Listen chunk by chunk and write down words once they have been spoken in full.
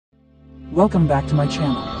Welcome back to my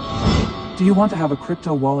channel. Do you want to have a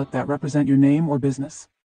crypto wallet that represent your name or business?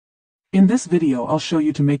 In this video I'll show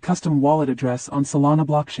you to make custom wallet address on Solana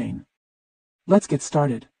blockchain. Let's get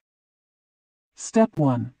started. Step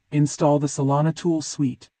 1. Install the Solana Tools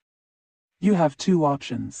Suite. You have two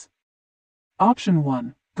options. Option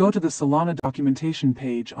 1. Go to the Solana documentation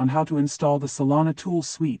page on how to install the Solana Tools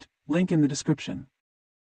Suite, link in the description.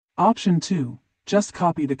 Option 2. Just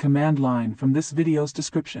copy the command line from this video's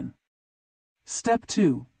description. Step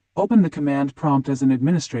 2. Open the command prompt as an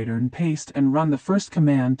administrator and paste and run the first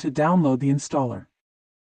command to download the installer.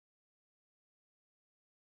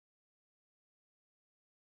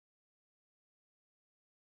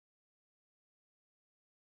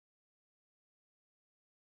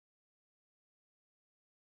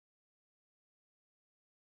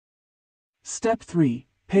 Step 3.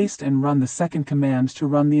 Paste and run the second command to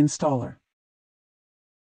run the installer.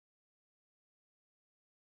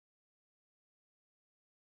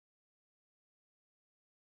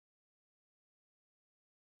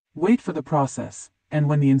 Wait for the process, and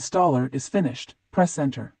when the installer is finished, press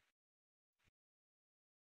Enter.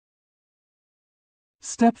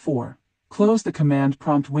 Step 4. Close the command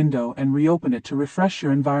prompt window and reopen it to refresh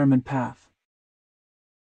your environment path.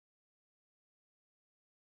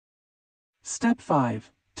 Step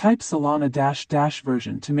 5. Type Solana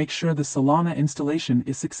 --version to make sure the Solana installation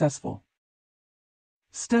is successful.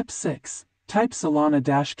 Step 6. Type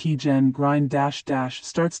Solana-keygen grind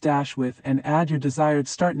 --starts with and add your desired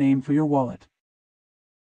start name for your wallet.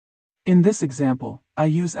 In this example, I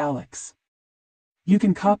use Alex. You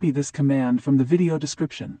can copy this command from the video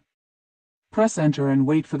description. Press Enter and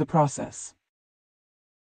wait for the process.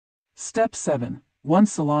 Step 7.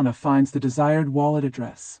 Once Solana finds the desired wallet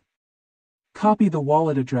address, copy the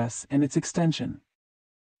wallet address and its extension.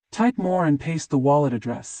 Type more and paste the wallet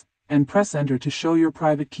address, and press Enter to show your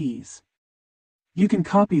private keys. You can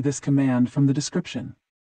copy this command from the description.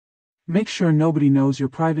 Make sure nobody knows your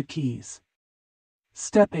private keys.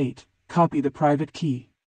 Step 8. Copy the private key.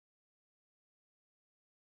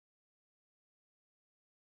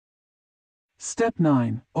 Step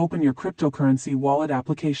 9. Open your cryptocurrency wallet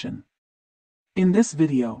application. In this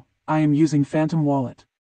video, I am using Phantom Wallet.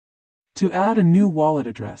 To add a new wallet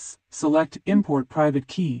address, select Import Private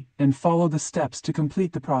Key and follow the steps to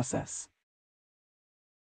complete the process.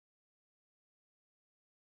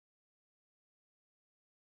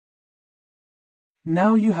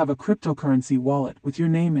 Now you have a cryptocurrency wallet with your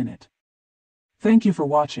name in it. Thank you for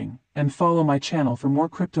watching, and follow my channel for more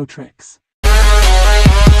crypto tricks.